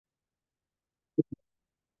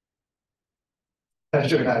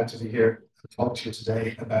Pleasure now to be here to talk to you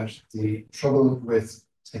today about the trouble with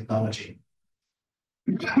technology.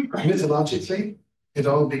 Mythologically, it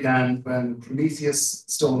all began when Prometheus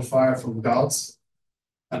stole fire from the gods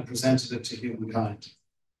and presented it to humankind,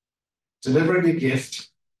 delivering a gift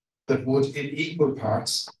that would, in equal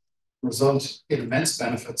parts, result in immense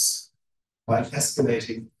benefits while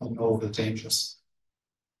escalating unknowable dangers.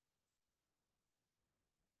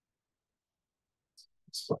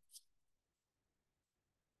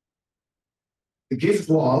 The gift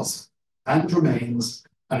was and remains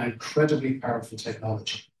an incredibly powerful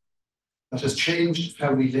technology that has changed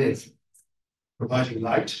how we live, providing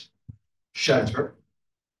light, shelter,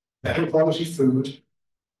 better quality food,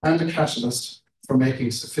 and a catalyst for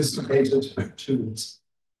making sophisticated tools.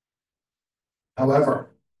 However,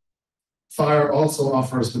 fire also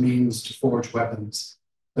offers the means to forge weapons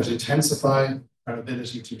that intensify our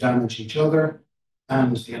ability to damage each other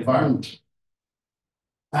and the environment.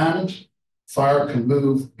 And fire can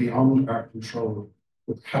move beyond our control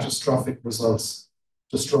with catastrophic results,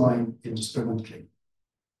 destroying indiscriminately.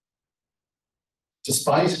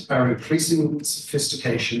 Despite our increasing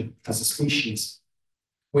sophistication as a species,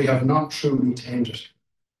 we have not truly tamed it,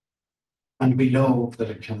 and we know that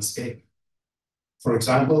it can escape. For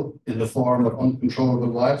example, in the form of uncontrollable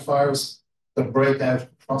wildfires that break out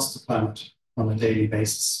across the planet on a daily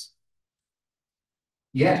basis.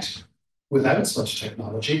 Yet, without such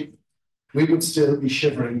technology, we would still be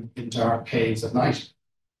shivering in dark caves at night.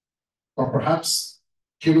 Or perhaps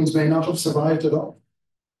humans may not have survived at all.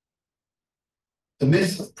 The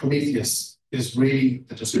myth of Prometheus is really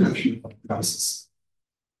the description of the crisis,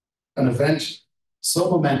 an event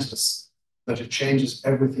so momentous that it changes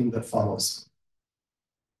everything that follows.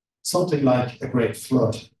 Something like a great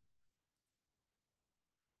flood.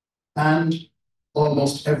 And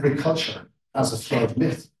almost every culture has a flood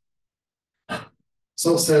myth.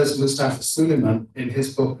 So says Mustafa Suleyman in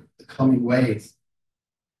his book, The Coming Wave.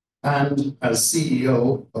 And as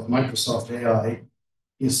CEO of Microsoft AI,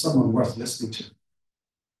 he is someone worth listening to.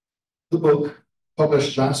 The book,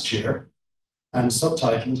 published last year and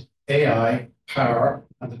subtitled AI, Power,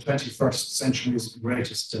 and the 21st Century's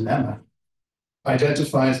Greatest Dilemma,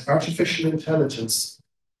 identifies artificial intelligence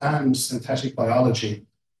and synthetic biology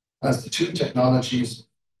as the two technologies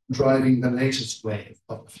driving the latest wave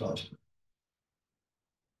of the flood.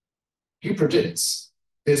 He predicts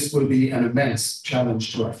this will be an immense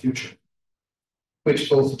challenge to our future, which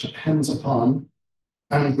both depends upon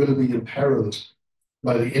and will be imperiled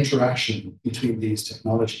by the interaction between these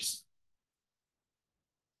technologies.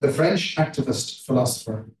 The French activist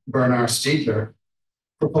philosopher Bernard Stiegler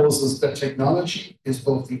proposes that technology is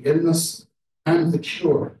both the illness and the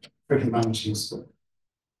cure for humanity's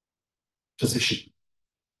position.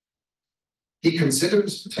 He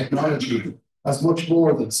considers technology as much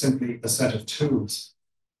more than simply a set of tools,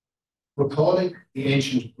 recalling the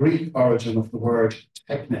ancient Greek origin of the word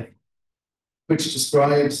techne, which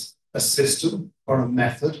describes a system or a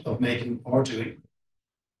method of making or doing,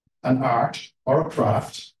 an art or a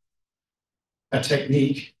craft, a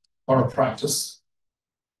technique or a practice,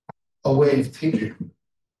 a way of thinking.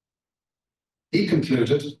 He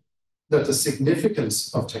concluded that the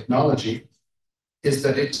significance of technology is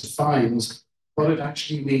that it defines what it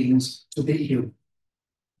actually means to be human.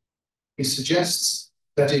 He suggests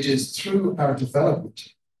that it is through our development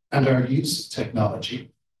and our use of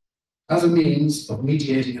technology as a means of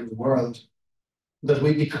mediating in the world that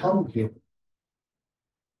we become human.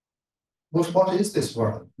 But what is this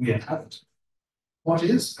world we inhabit? What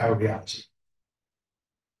is our reality?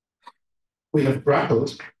 We have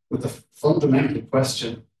grappled with the fundamental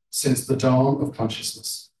question since the dawn of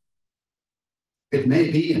consciousness. It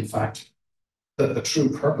may be, in fact, that the true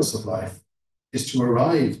purpose of life is to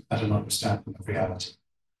arrive at an understanding of reality.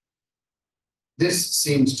 This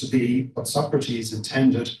seems to be what Socrates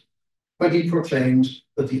intended when he proclaimed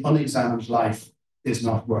that the unexamined life is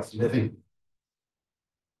not worth living.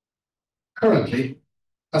 Currently,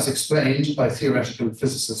 as explained by theoretical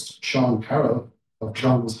physicist Sean Carroll of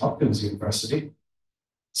Johns Hopkins University,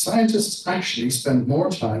 scientists actually spend more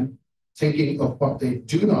time thinking of what they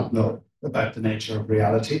do not know about the nature of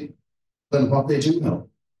reality than what they do know.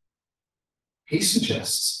 He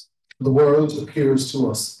suggests the world appears to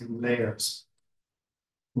us in layers,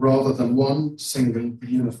 rather than one single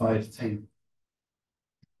unified thing.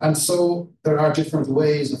 And so there are different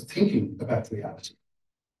ways of thinking about reality.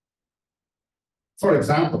 For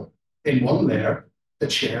example, in one layer, the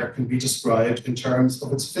chair can be described in terms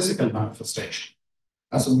of its physical manifestation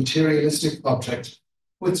as a materialistic object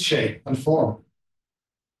with shape and form.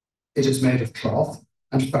 It is made of cloth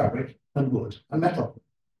and fabric and wood and metal.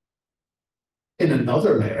 In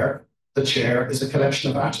another layer, the chair is a collection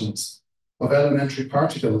of atoms, of elementary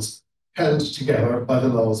particles held together by the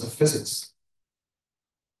laws of physics.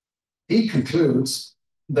 He concludes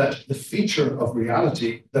that the feature of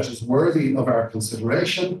reality that is worthy of our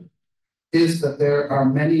consideration is that there are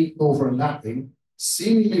many overlapping,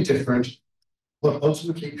 seemingly different, but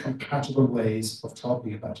ultimately compatible ways of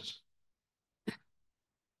talking about it.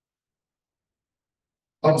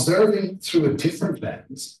 Observing through a different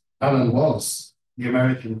lens, Alan Wallace, the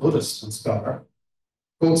American Buddhist and scholar,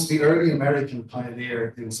 quotes the early American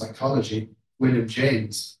pioneer in psychology, William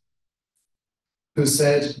James, who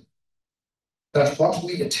said that what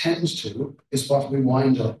we attend to is what we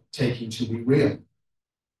wind up taking to be real,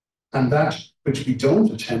 and that which we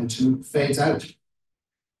don't attend to fades out.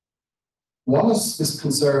 Wallace is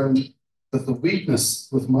concerned that the weakness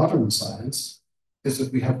with modern science is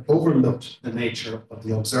that we have overlooked the nature of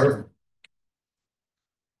the observer.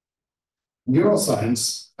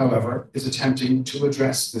 Neuroscience, however, is attempting to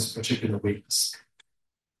address this particular weakness.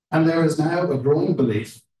 And there is now a growing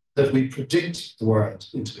belief that we predict the world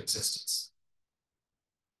into existence.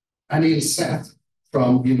 Anil Seth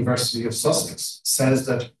from the University of Sussex says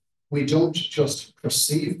that we don't just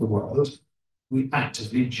perceive the world, we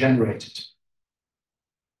actively generate it.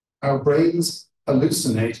 Our brains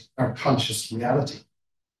hallucinate our conscious reality.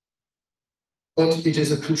 But it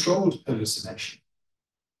is a controlled hallucination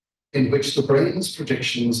in which the brain's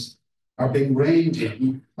predictions are being reined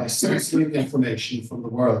in by sensory information from the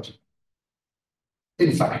world.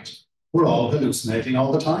 In fact, we're all hallucinating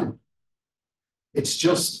all the time. It's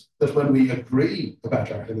just that when we agree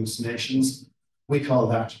about our hallucinations, we call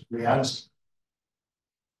that reality.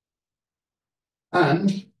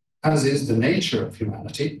 And, as is the nature of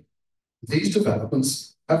humanity, these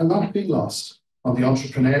developments have not been lost on the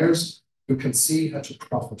entrepreneurs who can see how to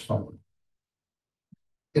profit from them.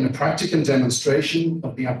 In a practical demonstration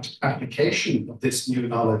of the application of this new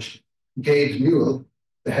knowledge, Gabe Newell,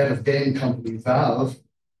 the head of game company Valve,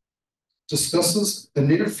 discusses the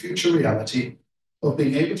near future reality of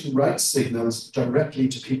being able to write signals directly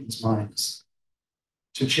to people's minds,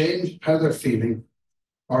 to change how they're feeling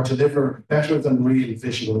or deliver better than real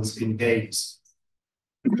visuals in games.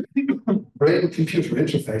 Brain-computer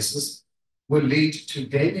interfaces will lead to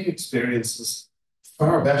gaming experiences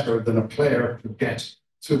far better than a player could get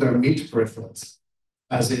through their meat peripherals,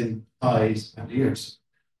 as in eyes and ears.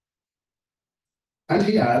 And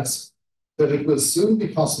he adds that it will soon be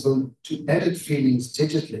possible to edit feelings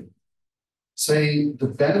digitally, saying the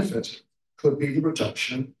benefit could be the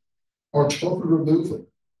reduction or total removal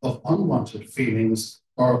of unwanted feelings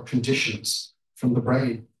or conditions from the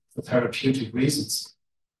brain for therapeutic reasons.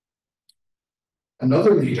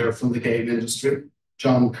 Another leader from the game industry,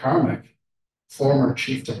 John Carmack, former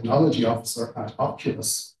chief technology officer at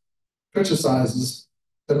Oculus, criticizes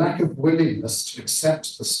the lack of willingness to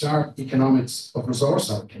accept the stark economics of resource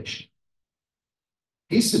allocation.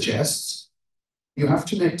 He suggests you have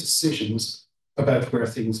to make decisions about where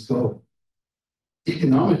things go.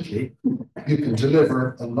 Economically, you can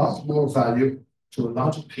deliver a lot more value to a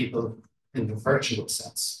lot of people in the virtual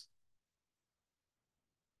sense.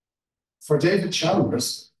 For David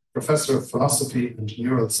Chalmers, professor of philosophy and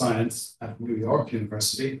neuroscience at New York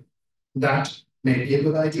University, that may be a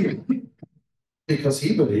good idea because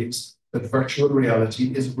he believes that virtual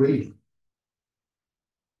reality is real.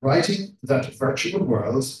 Writing that virtual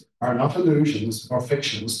worlds are not illusions or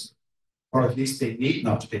fictions, or at least they need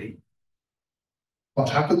not be. What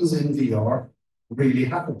happens in VR really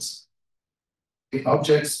happens. The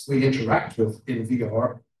objects we interact with in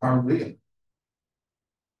VR are real.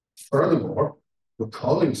 Furthermore,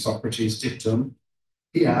 recalling Socrates' dictum,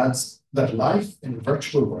 he adds that life in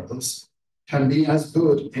virtual worlds can be as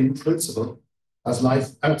good in principle as life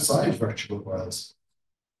outside virtual worlds.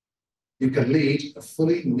 You can lead a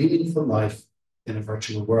fully meaningful life in a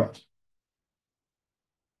virtual world.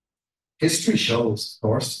 History shows, of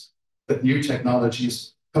course, that new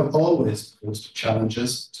technologies have always posed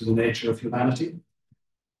challenges to the nature of humanity.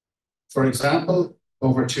 For example,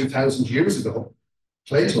 over 2,000 years ago,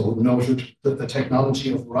 Plato noted that the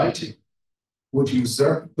technology of writing would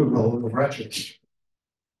usurp the role of rhetoric.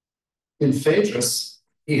 In Phaedrus,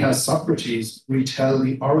 he has Socrates retell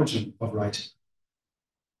the origin of writing.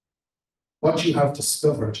 What you have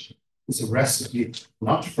discovered is a recipe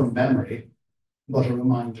not from memory, but a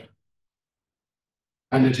reminder.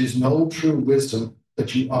 And it is no true wisdom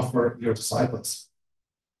that you offer your disciples,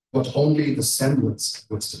 but only the semblance of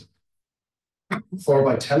wisdom. For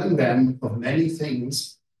by telling them of many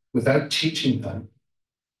things without teaching them,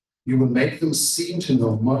 you will make them seem to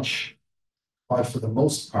know much, while for the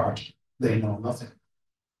most part, they know nothing.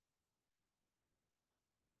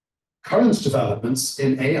 Current developments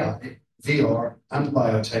in AI, VR, and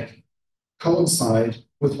biotech coincide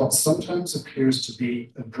with what sometimes appears to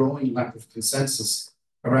be a growing lack of consensus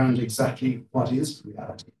around exactly what is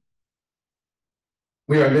reality.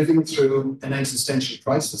 We are living through an existential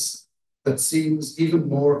crisis that seems even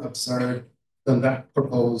more absurd than that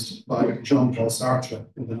proposed by Jean-Paul Sartre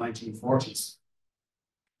in the 1940s.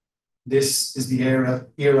 This is the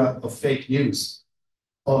era of fake news,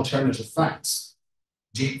 alternative facts,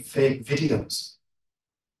 deep fake videos,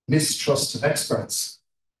 mistrust of experts,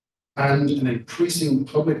 and an increasing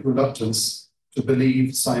public reluctance to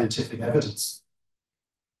believe scientific evidence.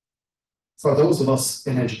 For those of us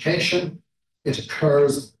in education, it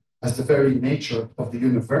occurs as the very nature of the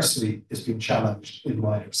university is being challenged in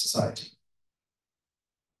wider society.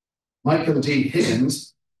 Michael D.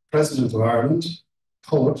 Higgins, President of Ireland,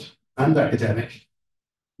 poet and academic,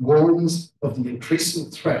 warns of the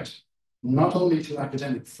increasing threat not only to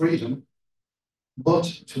academic freedom, but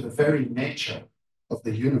to the very nature of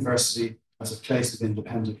the university as a place of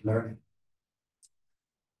independent learning.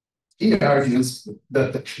 He argues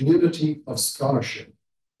that the community of scholarship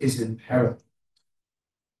is in peril.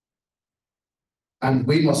 And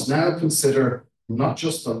we must now consider not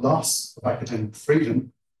just the loss of academic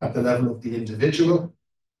freedom at the level of the individual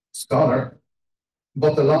scholar,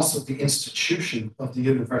 but the loss of the institution of the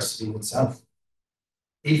university itself,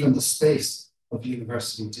 even the space of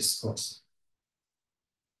university discourse.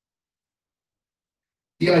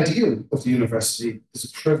 The ideal of the university is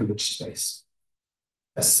a privileged space,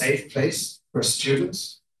 a safe place where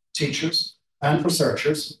students, teachers, and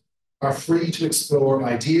researchers are free to explore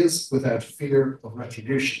ideas without fear of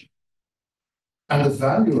retribution. And the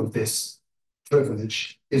value of this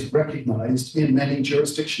privilege is recognized in many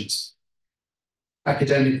jurisdictions.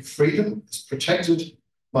 Academic freedom is protected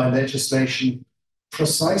by legislation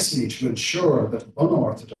precisely to ensure that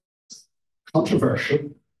unorthodox,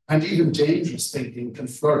 controversial, and even dangerous thinking can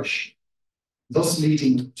flourish, thus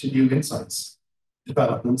leading to new insights,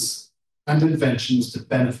 developments, and inventions that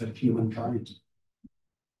benefit humankind.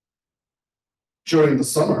 During the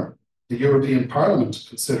summer, the European Parliament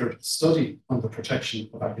considered a study on the protection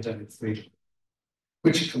of academic freedom,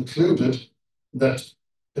 which concluded that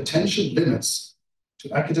potential limits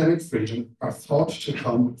to academic freedom are thought to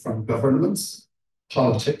come from governments,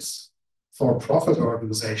 politics, for-profit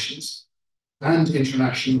organizations, and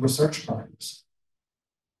international research partners.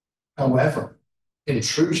 However,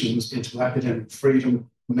 intrusions into academic freedom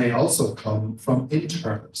may also come from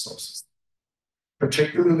internal sources,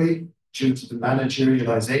 particularly due to the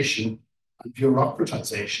managerialization and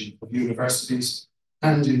bureaucratization of universities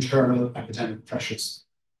and internal academic pressures.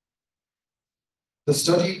 The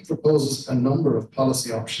study proposes a number of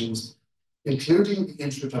policy options, including the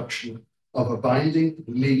introduction of a binding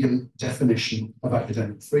legal definition of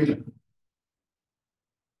academic freedom.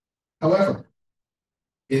 However,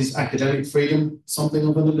 is academic freedom something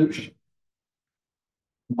of an illusion?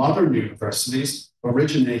 Modern universities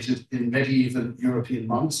originated in medieval European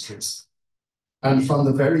monasteries, and from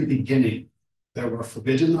the very beginning, there were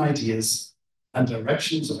forbidden ideas and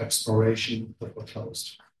directions of exploration that were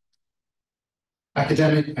closed.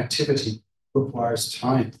 Academic activity requires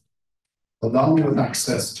time, along with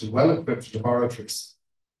access to well-equipped laboratories,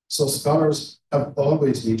 so scholars have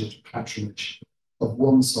always needed patronage of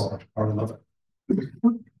one sort or another.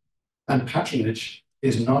 And patronage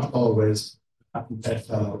is not always a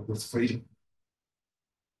bedfellow with freedom.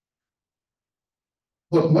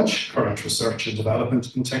 But much current research and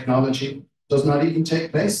development in technology does not even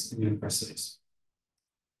take place in universities.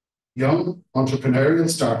 Young entrepreneurial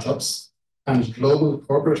startups and global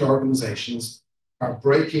corporate organizations are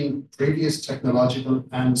breaking previous technological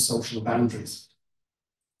and social boundaries,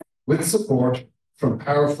 with support from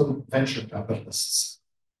powerful venture capitalists,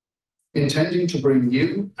 intending to bring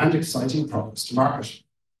new and exciting products to market.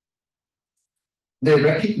 They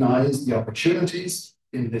recognize the opportunities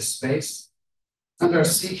in this space and are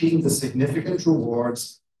seeking the significant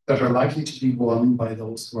rewards that are likely to be won by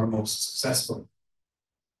those who are most successful.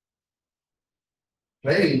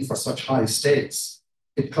 Playing for such high stakes,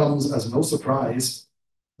 it comes as no surprise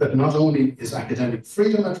that not only is academic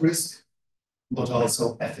freedom at risk, but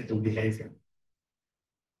also ethical behavior.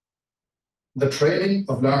 The training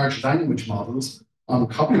of large language models on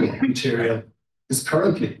copyright material is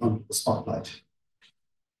currently under the spotlight.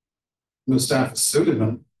 Mustafa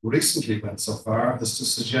Suleyman recently went so far as to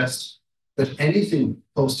suggest that anything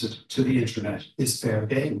posted to the internet is fair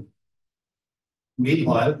game.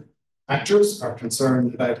 Meanwhile, actors are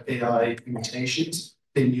concerned about AI imitations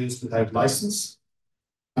being used without license,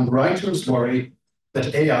 and writers worry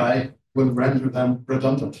that AI will render them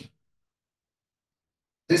redundant.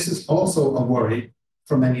 This is also a worry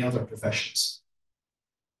for many other professions.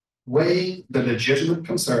 Weighing the legitimate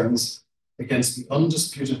concerns against the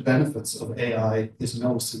undisputed benefits of AI is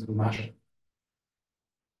no simple matter.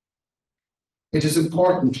 It is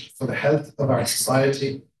important for the health of our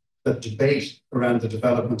society that debate around the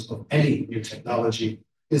development of any new technology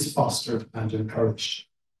is fostered and encouraged.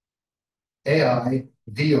 AI,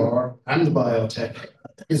 VR, and biotech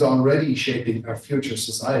is already shaping our future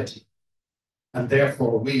society, and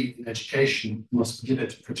therefore we in education must give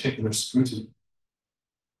it particular scrutiny.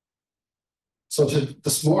 So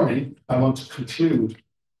this morning, I want to conclude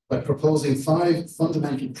by proposing 5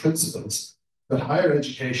 fundamental principles that higher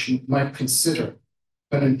education might consider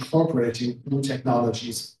when incorporating new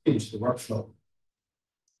technologies into the workflow.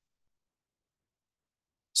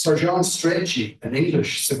 Sir John Strachey, an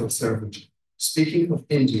English civil servant, speaking of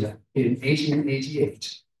India in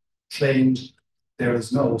 1888, claimed there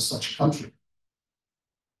is no such country.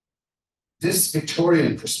 This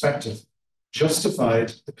Victorian perspective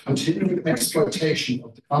justified the continuing exploitation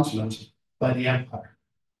of the continent by the empire.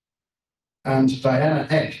 And Diana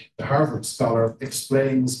Eck, the Harvard scholar,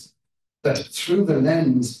 explains that through the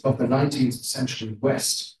lens of the 19th century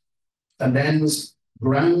West, a lens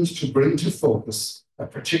ground to bring to focus a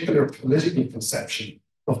particular political conception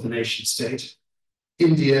of the nation state,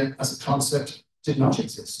 India as a concept did not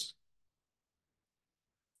exist.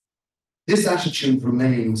 This attitude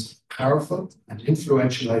remains a powerful and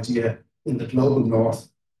influential idea in the global north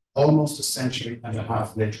almost a century and a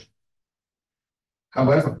half later.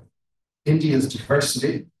 However, India's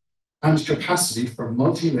diversity and capacity for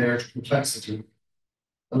multi-layered complexity,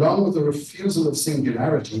 along with the refusal of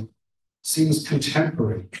singularity, seems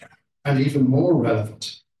contemporary and even more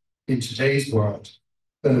relevant in today's world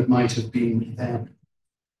than it might have been then.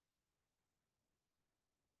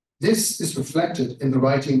 This is reflected in the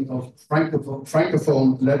writing of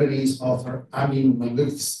Francophone Lebanese author Amin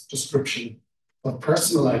Malouf's description of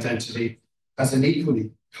personal identity as an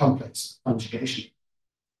equally complex conjugation.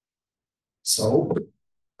 So,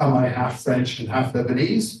 am I half French and half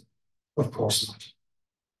Lebanese? Of course not.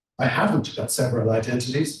 I haven't got several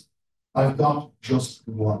identities. I've got just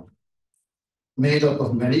one, made up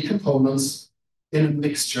of many components in a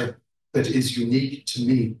mixture that is unique to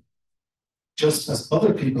me, just as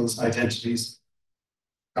other people's identities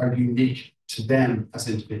are unique to them as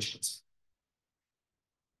individuals.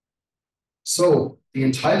 So, the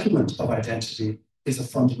entitlement of identity is a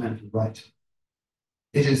fundamental right.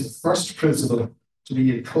 It is the first principle to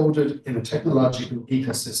be encoded in a technological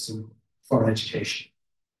ecosystem for education.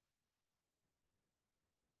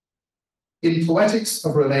 In Poetics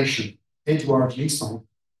of Relation, Edouard Glissant,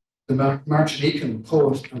 the Martinican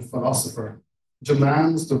poet and philosopher,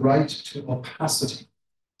 demands the right to opacity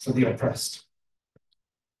for the oppressed,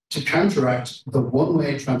 to counteract the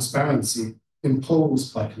one-way transparency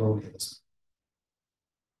imposed by colonialism.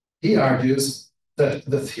 He argues that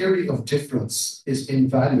the theory of difference is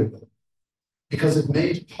invaluable because it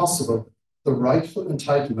made possible the rightful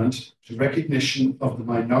entitlement to recognition of the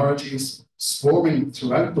minorities swarming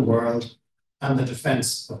throughout the world and the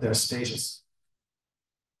defense of their status.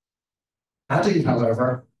 Adding,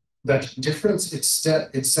 however, that difference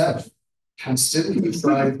itself can still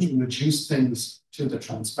contrive to reduce things to the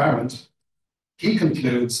transparent, he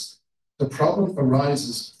concludes the problem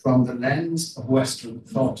arises from the lens of Western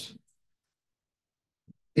thought.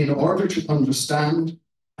 In order to understand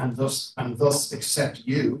and thus accept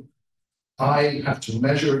you, I have to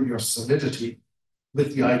measure your solidity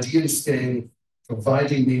with the ideal scale,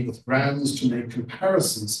 providing me with grounds to make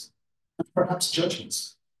comparisons and perhaps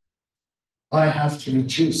judgments. I have to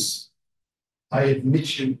reduce. I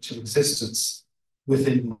admit you to existence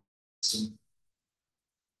within my system.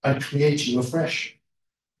 I create you afresh.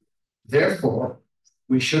 Therefore,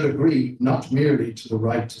 we should agree not merely to the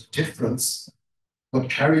right to difference, but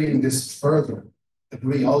carrying this further,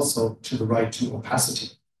 agree also to the right to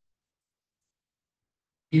opacity.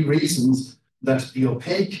 He reasons that the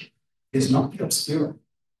opaque is not the obscure.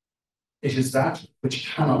 It is that which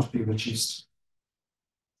cannot be reduced.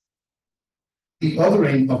 The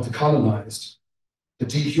othering of the colonized, the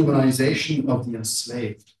dehumanization of the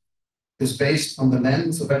enslaved, is based on the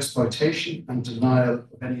lens of exploitation and denial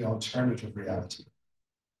of any alternative reality.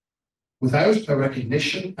 Without a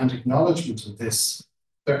recognition and acknowledgement of this,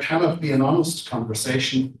 there cannot be an honest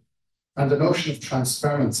conversation, and the notion of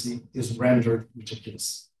transparency is rendered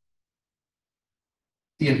ridiculous.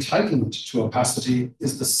 The entitlement to opacity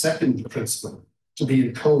is the second principle to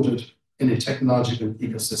be encoded in a technological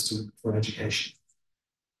ecosystem for education.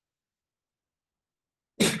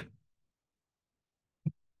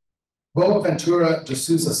 Boaventura de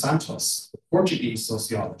Sousa Santos, the Portuguese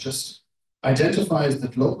sociologist, identifies the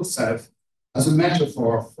global south as a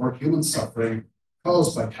metaphor for human suffering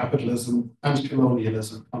caused by capitalism and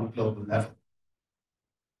colonialism on a global level.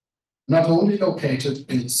 Not only located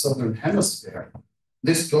in the southern hemisphere,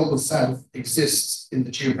 this global south exists in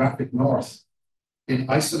the geographic north, in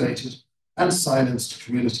isolated and silenced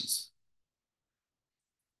communities.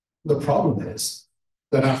 The problem is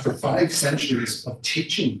that after 5 centuries of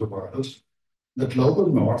teaching the world, the global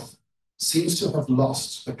north seems to have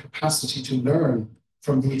lost the capacity to learn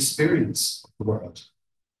from the experience of the world.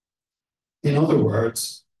 In other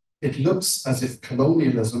words, it looks as if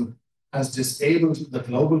colonialism has disabled the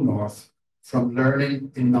global north from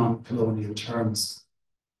learning in non-colonial terms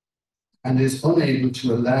and is unable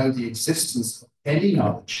to allow the existence of any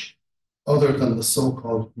knowledge other than the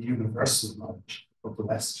so-called universal knowledge of the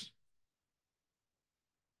West.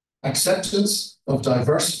 Acceptance of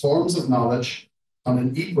diverse forms of knowledge on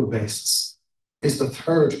an equal basis is the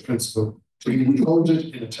third principle to be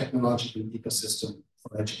encoded in a technological ecosystem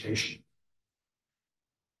for education.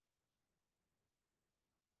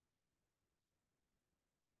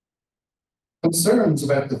 Concerns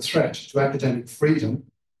about the threat to academic freedom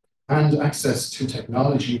and access to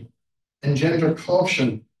technology engender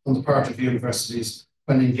caution on the part of universities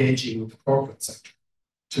when engaging with the corporate sector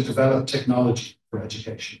to develop technology for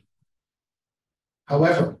education.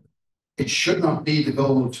 However, it should not be the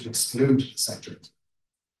goal to exclude the sector.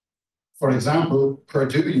 For example,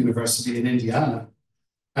 Purdue University in Indiana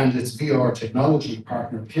and its VR technology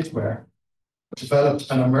partner Kitware developed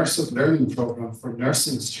an immersive learning program for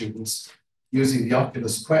nursing students using the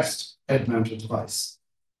Oculus Quest head-mounted device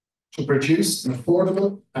to produce an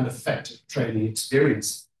affordable and effective training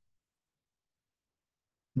experience.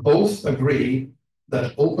 Both agree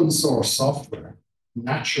that open source software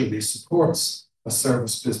naturally supports a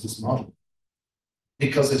service business model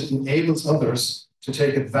because it enables others to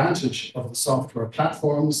take advantage of the software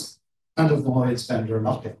platforms and avoids vendor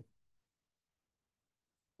lock-in.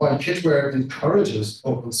 While Kitware encourages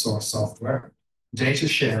open source software, data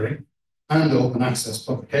sharing, and open access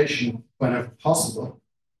publication whenever possible,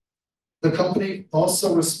 the company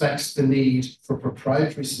also respects the need for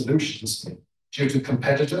proprietary solutions due to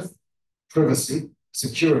competitive, privacy,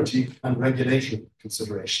 security, and regulatory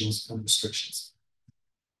considerations and restrictions.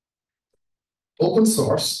 Open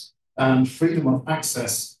source and freedom of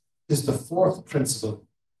access is the fourth principle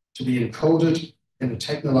to be encoded in a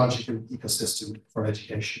technological ecosystem for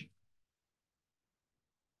education.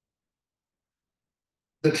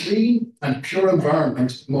 The clean and pure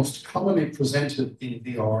environment most commonly presented in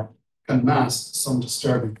VR can mask some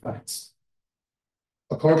disturbing facts.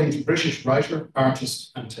 According to British writer,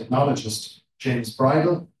 artist, and technologist James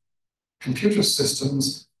Bridle, computer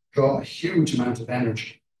systems draw a huge amount of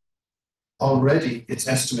energy. Already, it's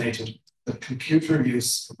estimated that computer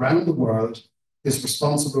use around the world is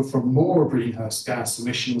responsible for more greenhouse gas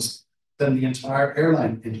emissions than the entire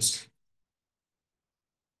airline industry.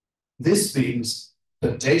 This means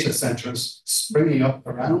that data centers springing up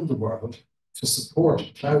around the world to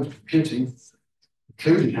support cloud computing,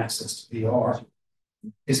 including access to VR,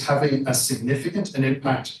 is having as significant an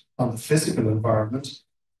impact on the physical environment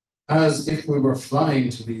as if we were flying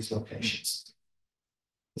to these locations.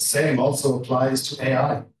 The same also applies to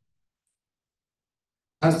AI.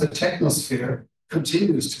 As the technosphere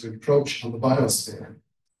continues to encroach on the biosphere,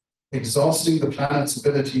 exhausting the planet's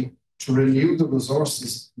ability to renew the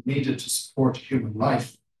resources needed to support human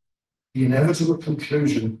life, the inevitable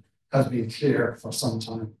conclusion has been clear for some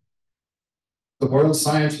time. The world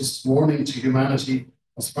scientists' warning to humanity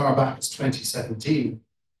as far back as 2017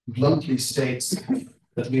 bluntly states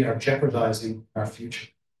that we are jeopardizing our future.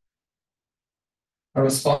 A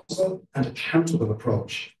responsible and accountable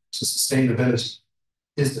approach to sustainability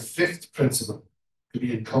is the fifth principle to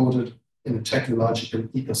be encoded in a technological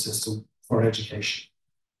ecosystem for education.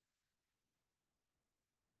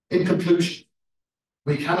 In conclusion,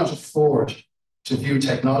 we cannot afford to view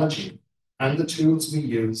technology and the tools we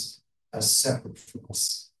use as separate from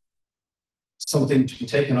us, something to be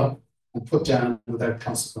taken up and put down without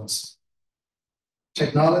consequence.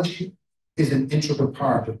 Technology is an integral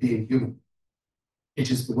part of being human. It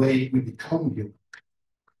is the way we become human.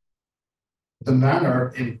 The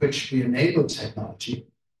manner in which we enable technology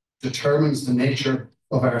determines the nature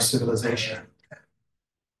of our civilization.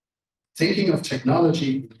 Thinking of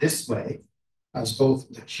technology in this way as both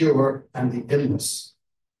the cure and the illness,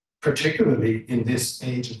 particularly in this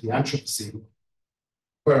age of the Anthropocene,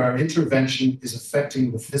 where our intervention is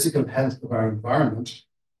affecting the physical health of our environment,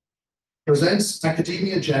 presents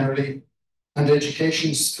academia generally and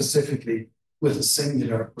education specifically with a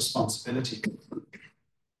singular responsibility.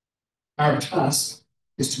 Our task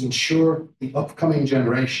is to ensure the upcoming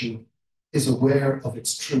generation is aware of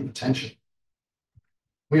its true potential.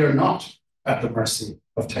 We are not at the mercy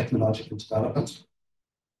of technological development,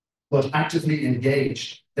 but actively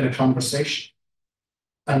engaged in a conversation,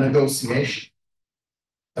 a negotiation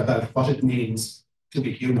about what it means to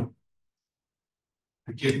be human.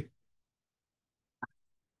 Thank you.